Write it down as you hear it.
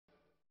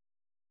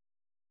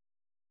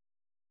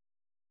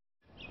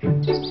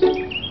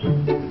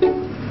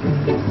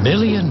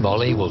Millie and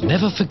Molly will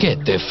never forget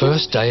their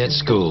first day at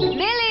school.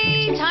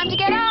 Millie, time to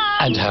get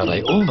up. And how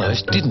they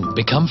almost didn't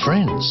become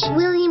friends.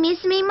 Will you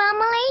miss me,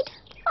 Marmalade?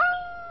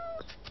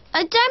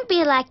 Oh, don't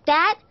be like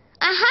that.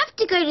 I have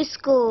to go to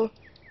school.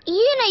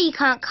 You know you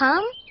can't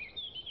come.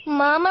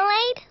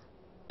 Marmalade?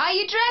 Are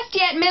you dressed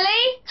yet,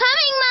 Millie?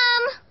 Coming,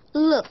 Mum.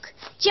 Look,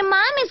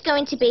 Jemima's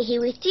going to be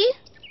here with you.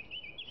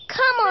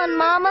 Come on,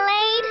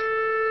 Marmalade.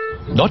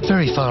 Not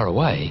very far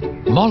away,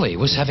 Molly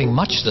was having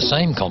much the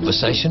same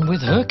conversation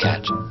with her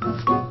cat.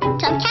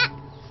 Tomcat,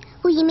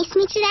 will you miss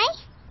me today?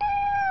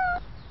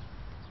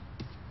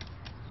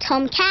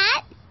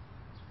 Tomcat?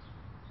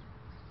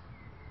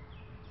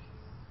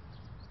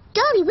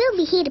 Dolly will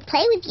be here to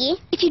play with you.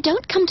 If you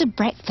don't come to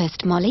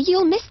breakfast, Molly,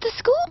 you'll miss the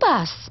school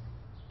bus.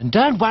 And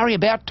don't worry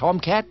about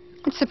Tomcat.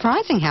 It's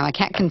surprising how a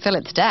cat can fill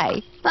its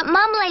day. But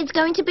Marmalade's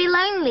going to be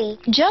lonely.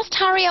 Just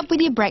hurry up with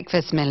your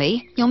breakfast,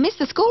 Millie. You'll miss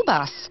the school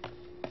bus.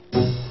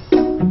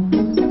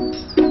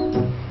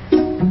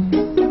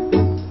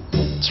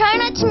 Try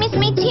not to miss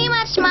me too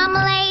much,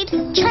 Marmalade.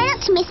 Try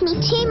not to miss me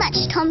too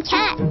much,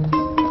 Tomcat.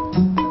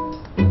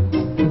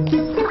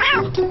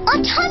 Oh,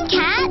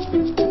 Tomcat!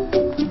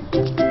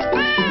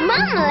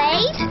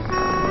 Marmalade?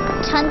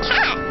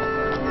 Tomcat?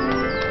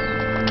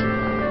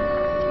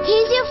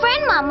 Who's your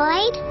friend,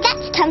 Marmalade?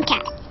 That's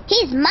Tomcat.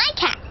 He's my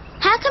cat.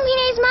 How come he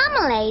knows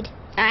Marmalade?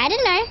 I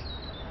don't know.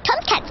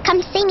 Tomcat's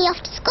come to see me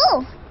off to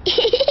school.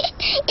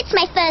 It's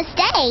my first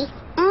day.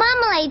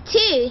 Marmalade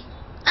too.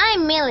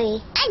 I'm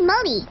Millie. I'm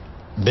Molly.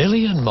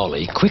 Millie and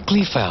Molly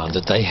quickly found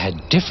that they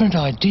had different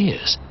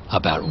ideas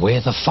about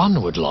where the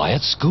fun would lie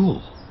at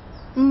school.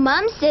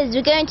 Mum says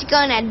we're going to go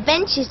on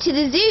adventures to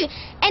the zoo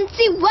and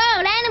see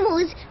wild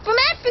animals from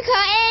Africa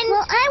and...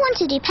 Well, I want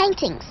to do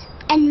paintings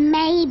and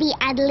maybe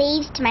add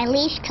leaves to my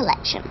leash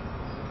collection.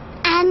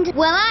 And...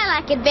 Well, I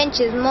like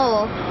adventures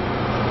more.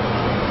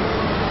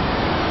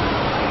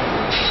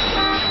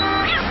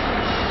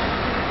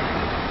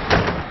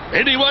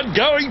 Anyone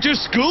going to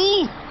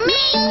school? Me!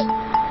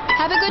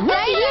 Have a good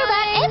day. Hear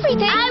about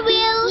everything. I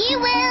will. You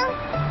will.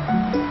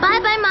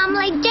 Bye-bye,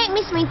 Marmalade. Don't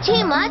miss me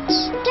too much.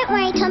 Don't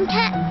worry,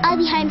 Tomcat. I'll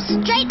be home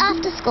straight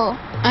after school.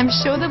 I'm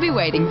sure they'll be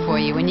waiting for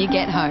you when you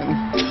get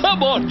home.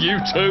 Come on, you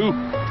two.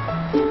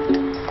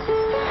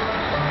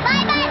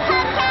 Bye-bye,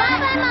 Tomcat.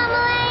 Bye-bye,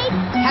 Marmalade.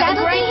 Have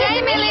a great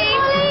day, Millie.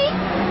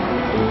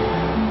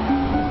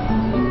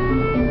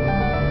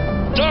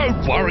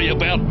 Don't worry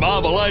about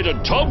Marmalade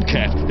and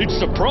Tomcat. It's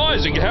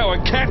surprising how a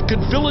cat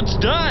can fill its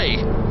day.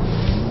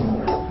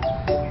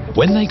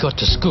 When they got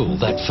to school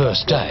that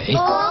first day,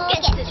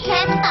 August,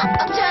 September,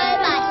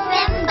 October,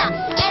 December.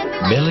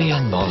 Millie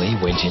and Molly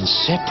went in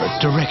separate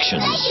directions.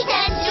 Ladies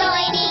and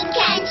joining,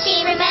 can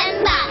she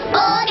remember?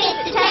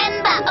 August,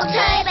 September,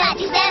 October,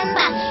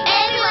 December.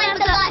 Everyone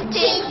forgot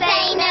to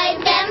say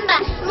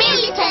November.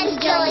 Millie turned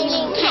to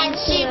joining, can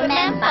she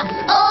remember?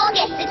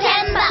 August,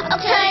 September,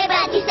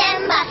 October,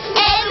 December.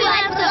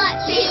 Everyone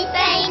forgot to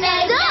say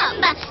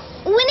November.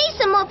 Stop! We need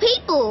some more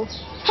people.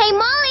 Hey,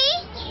 Molly,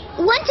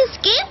 want to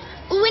skip?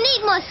 We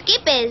need more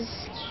skippers.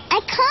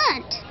 I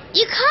can't.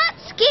 You can't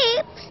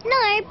skip?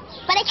 No,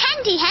 but I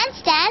can do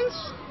handstands.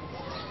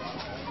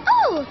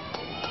 Oh.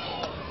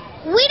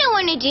 We don't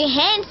want to do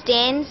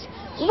handstands.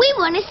 We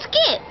want to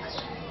skip.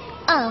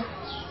 Oh.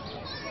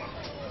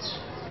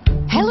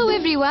 Hello,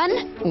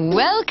 everyone.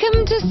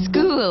 Welcome to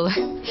school.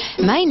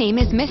 My name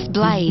is Miss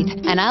Blythe,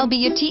 and I'll be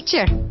your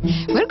teacher.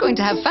 We're going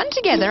to have fun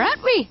together,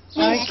 aren't we?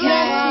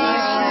 Okay.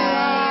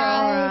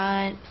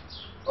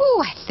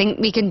 Oh, I think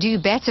we can do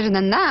better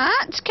than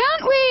that,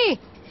 can't we?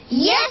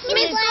 Yes,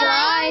 Miss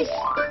Blythe.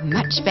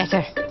 Much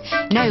better.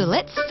 Now,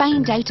 let's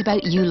find out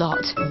about you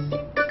lot.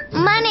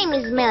 My name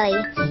is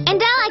Millie,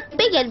 and I like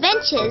big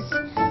adventures.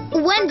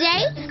 One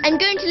day, I'm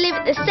going to live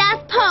at the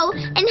South Pole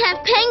and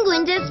have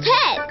penguins as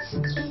pets.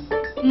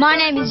 My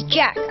name is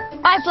Jack.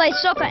 I play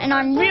soccer and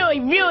I'm really,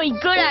 really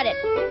good at it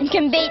and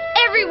can beat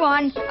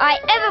everyone I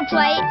ever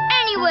play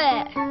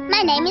anywhere.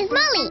 My name is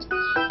Molly.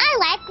 I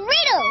like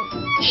riddles.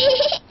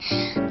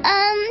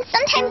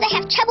 Sometimes I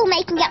have trouble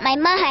making up my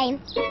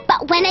mind.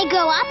 But when I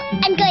grow up,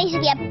 I'm going to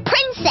be a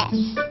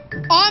princess.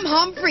 I'm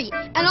Humphrey,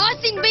 and I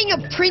think being a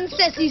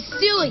princess is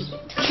silly.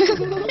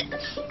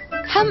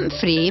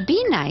 Humphrey,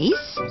 be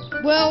nice.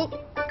 Well,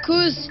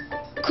 'cause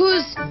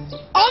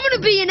I'm going to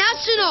be an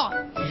astronaut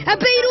and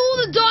beat all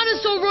the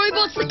dinosaur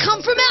robots that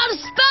come from outer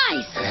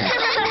space.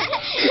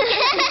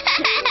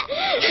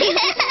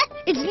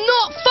 It's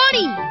not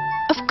funny.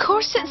 Of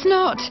course it's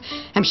not.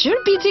 I'm sure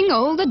beating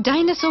all the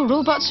dinosaur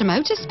robots from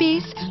outer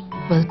space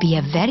will be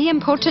a very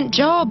important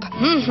job.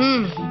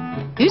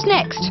 Who's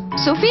next?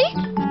 Sophie?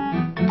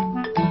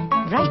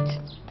 Right.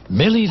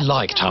 Millie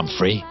liked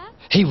Humphrey.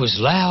 He was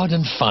loud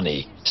and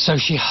funny, so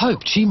she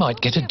hoped she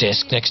might get a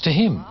desk next to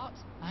him.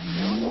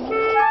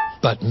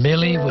 But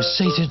Millie was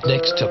seated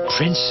next to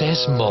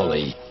Princess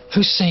Molly,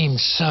 who seemed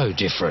so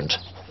different.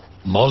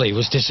 Molly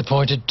was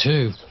disappointed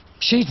too.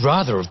 She'd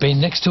rather have been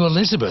next to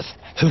Elizabeth,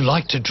 who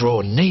liked to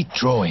draw neat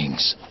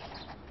drawings.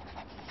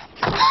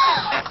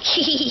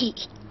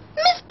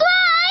 Miss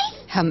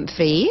Blythe!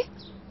 Humphrey,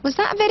 was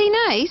that very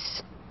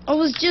nice? I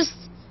was just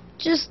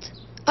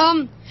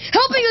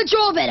helping her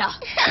draw better.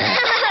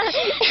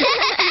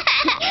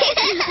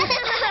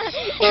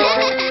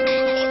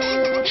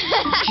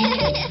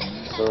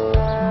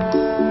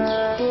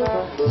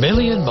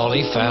 Millie and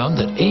Molly found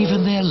that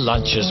even their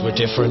lunches were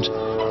different.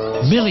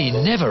 Millie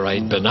never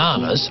ate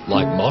bananas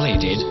like Molly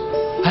did,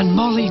 and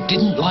Molly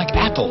didn't like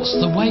apples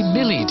the way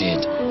Millie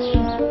did.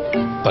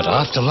 But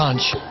after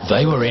lunch,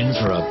 they were in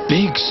for a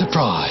big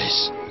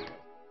surprise.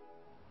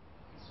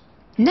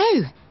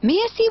 Now, may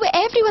I see what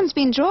everyone's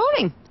been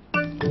drawing?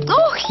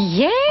 Oh,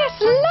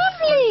 yes,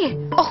 lovely.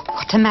 Oh,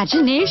 what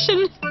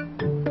imagination.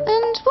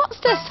 And what's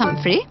this,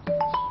 Humphrey?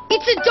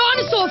 It's a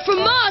dinosaur from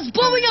Mars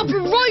blowing up a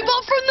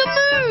robot from the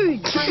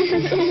moon.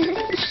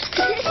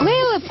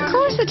 Well, of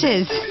course it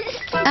is.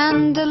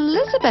 And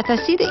Elizabeth, I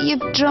see that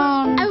you've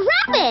drawn... A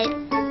rabbit.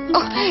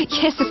 Oh,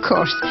 yes, of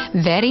course.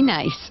 Very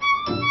nice.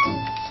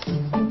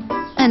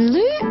 And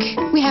look,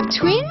 we have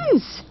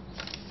twins.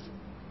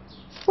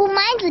 Well,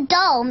 mine's a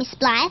doll, Miss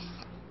Blythe.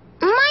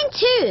 Mine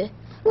too.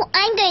 Well,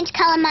 I'm going to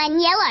colour mine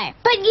yellow.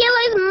 But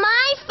yellow's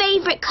my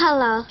favourite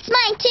colour. It's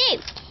mine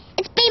too.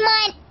 It's been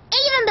mine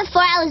even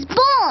before I was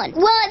born.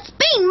 Well, it's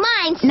been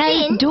mine since...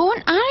 Now,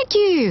 don't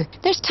argue.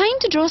 There's time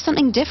to draw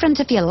something different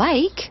if you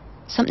like.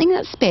 Something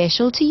that's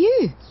special to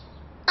you.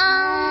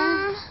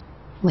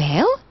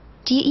 Well,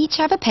 do you each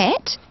have a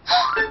pet?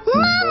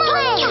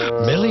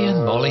 Marmalade! Millie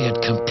and Molly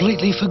had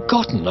completely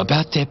forgotten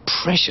about their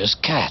precious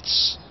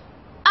cats.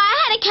 I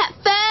had a cat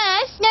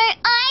first. No,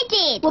 I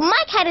did. Well,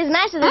 my cat is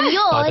nicer than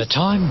yours. By the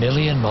time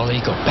Millie and Molly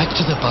got back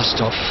to the bus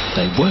stop,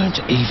 they weren't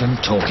even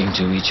talking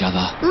to each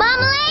other.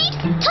 Marmalade!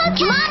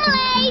 Tomcat!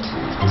 Marmalade!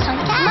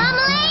 Tomcat!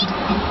 Marmalade!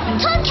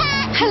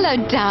 Tomcat! Hello,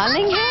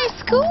 darling. How's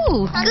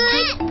school?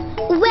 Good.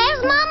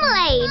 Where's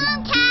Marmalade?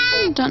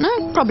 Tomcat! Don't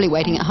know. Probably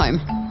waiting at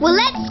home. Well,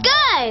 let's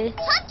go.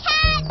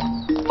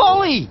 Tomcat!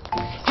 Molly,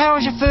 how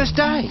was your first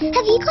day?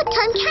 Have you got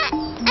Tomcat?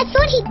 I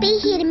thought he'd be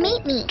here to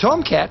meet me.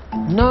 Tomcat?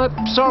 No,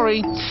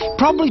 sorry.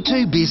 Probably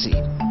too busy.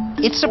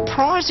 It's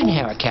surprising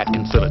how a cat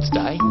can fill its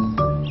day.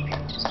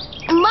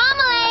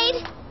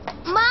 Marmalade!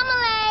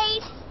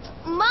 Marmalade!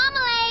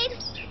 Marmalade!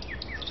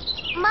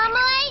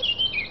 Marmalade!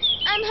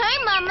 I'm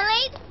home,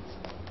 Marmalade.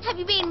 Have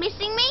you been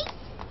missing me?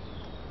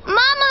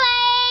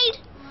 Marmalade!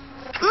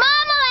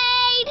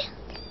 Marmalade!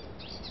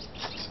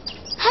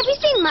 Have you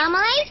seen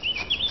Marmalade?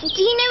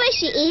 Do you know where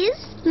she is?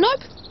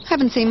 Nope.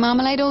 Haven't seen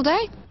Marmalade all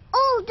day.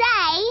 All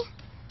day?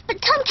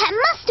 But Tomcat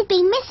must have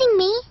been missing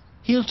me.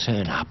 He'll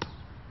turn up.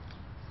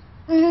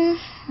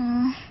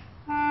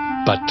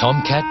 But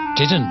Tomcat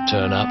didn't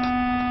turn up.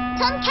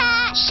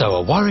 Tomcat! So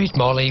a worried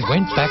Molly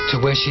went back to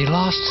where she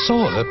last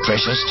saw her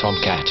precious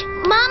Tomcat.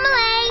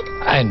 Marmalade!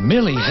 And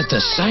Millie had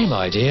the same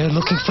idea,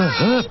 looking for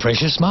her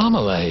precious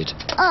Marmalade.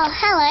 Oh,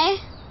 hello.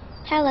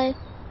 Hello.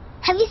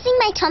 Have you seen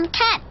my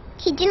Tomcat?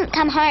 He didn't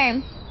come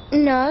home.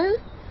 No.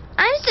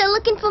 I'm still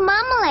looking for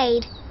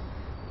Marmalade.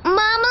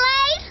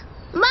 Marmalade?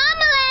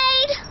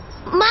 Marmalade!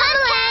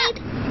 Marmalade!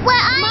 Where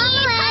are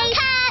you,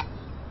 Tomcat?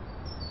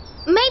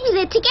 Maybe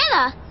they're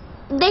together.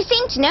 They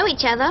seem to know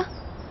each other.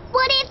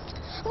 What if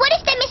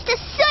they missed us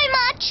so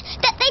much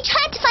that they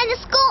tried to find the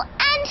school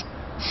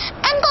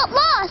and got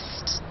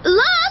lost?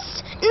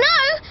 Lost? No.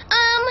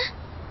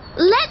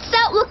 Let's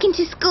start walking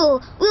to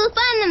school. We'll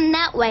find them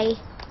that way.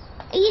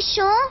 Are you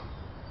sure?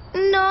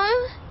 No.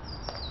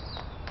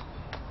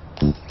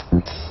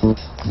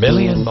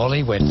 Millie and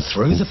Molly went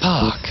through the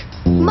park.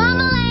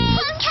 Marmalade!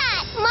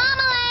 Tomcat!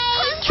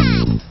 Marmalade!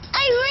 Tomcat!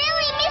 I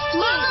really miss you!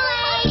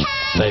 Marmalade!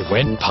 They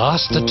went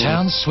past the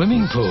town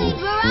swimming pool.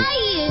 Where are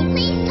you?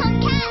 Please,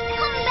 Tomcat,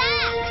 come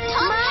back!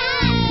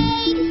 Tomcat!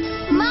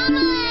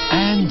 Marmalade!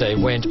 And they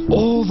went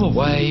all the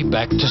way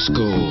back to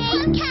school.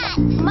 Tomcat!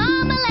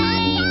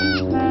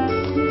 Marmalade!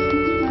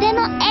 They're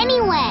not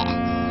anywhere.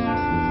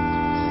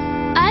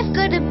 I've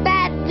got a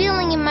bad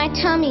feeling in my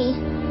tummy.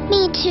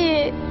 Me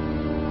too.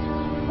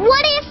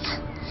 What if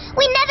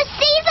we never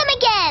see them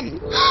again?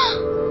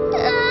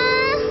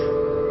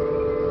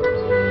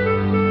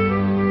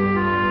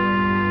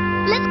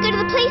 Let's go to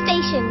the police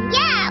station.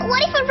 Yeah,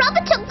 what if a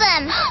robber took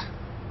them?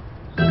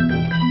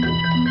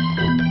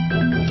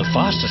 The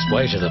fastest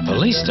way to the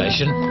police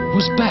station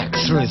was back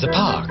through the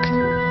park.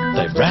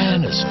 They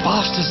ran as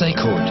fast as they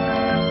could.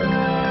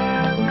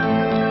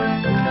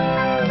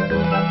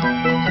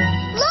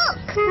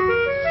 Look!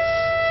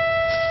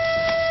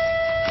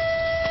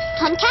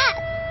 Tomcat!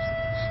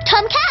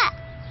 Tomcat!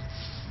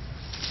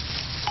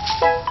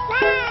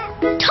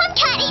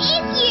 Tomcat, it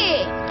is you!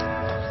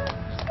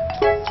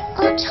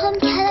 Oh,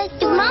 Tomcat,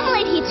 is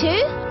Marmalade here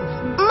too?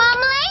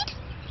 Marmalade?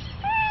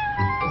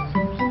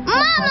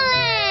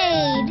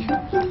 Marmalade!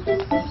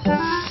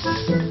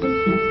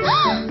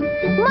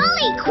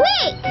 Molly,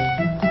 quick!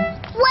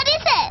 What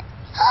is it?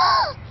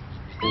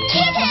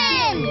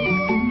 Kitten!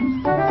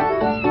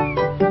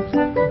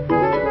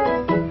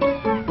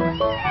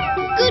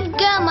 Good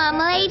girl,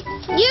 Marmalade.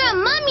 You're a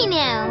mummy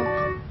now.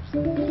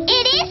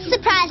 It is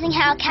surprising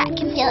how a cat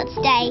can feel its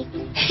day.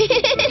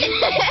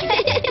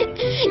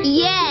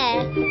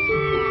 Yeah.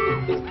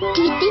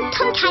 Do you think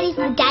Tom Paddy's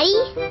the daddy?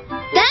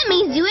 That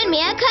means you and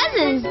me are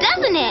cousins,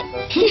 doesn't it?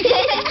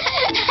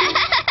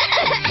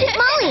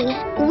 Molly,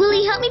 will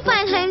you help me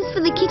find homes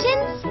for the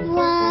kittens?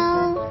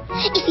 Well,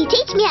 if you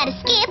teach me how to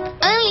skip.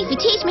 Only if you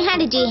teach me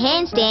how to do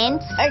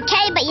handstands.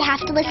 Okay, but you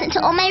have to listen to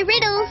all my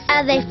riddles.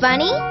 Are they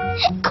funny?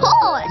 Of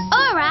course.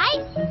 All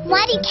right.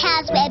 Why do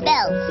cows wear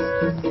belts?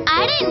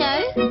 I don't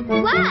know.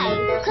 Why?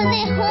 Because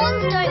their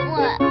horns don't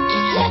work.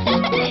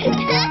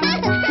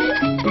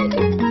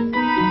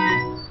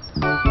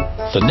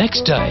 The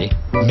next day,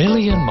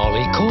 Millie and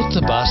Molly caught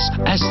the bus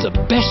as the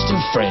best of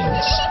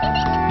friends.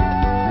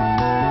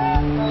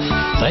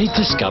 They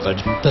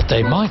discovered that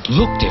they might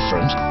look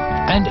different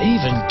and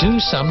even do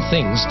some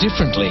things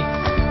differently,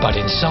 but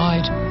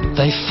inside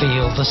they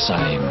feel the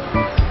same.